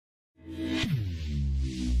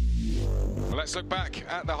let's look back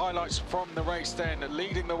at the highlights from the race then.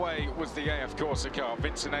 Leading the way was the AF Corsa car.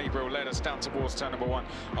 Vincent Abril led us down towards turn number 1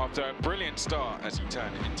 after a brilliant start as he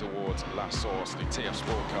turned in towards La Source. The TF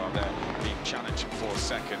Sport car there being challenged for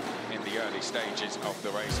second in the early stages of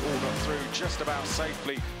the race. All got through just about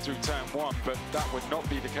safely through turn 1, but that would not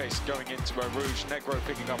be the case going into Eau Rouge. Negro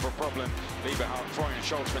picking up a problem. Lieberhardt, Freund and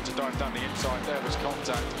Schultzman to dive down the inside. There was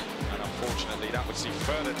contact, and unfortunately that would see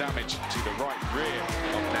further damage to the right rear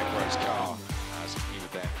of Negro's car, as he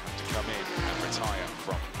would then have to come in and retire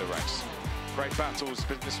from the race. Great battles,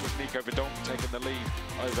 but this was Nico Verdon taking the lead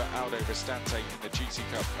over Aldo Vistante in the GC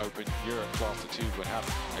Cup Open Europe Class 2 would have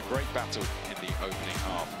a great battle in the opening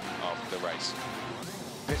half of the race.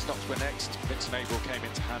 Pit stops were next. Vincent Abril came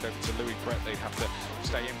in to hand over to Louis Pret. They'd have to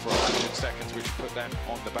stay in for 100 seconds, which put them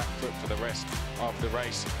on the back foot for the rest of the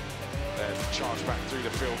race. Their charge back through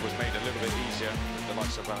the field was made a little bit easier with the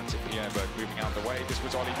likes of Valentin Pierreberg moving out of the way. This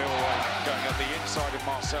was Ollie Milroy going at the inside of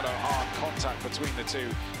Marcelo Hahn. Contact between the two.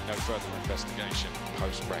 No further investigation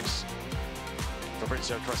post-race.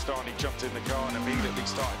 Fabrizio Crestani jumped in the car and immediately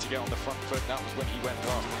started to get on the front foot. That was when he went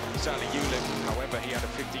past Sally Ulip. However, he had a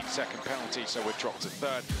 15-second penalty, so we're dropped to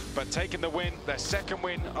third. But taking the win, their second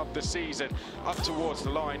win of the season, up towards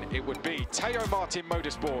the line, it would be Teo Martin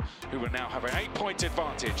Motorsport, who will now have an 8-point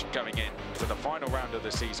advantage going in to the final round of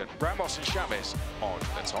the season. Ramos and Chavez on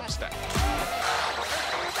the top step.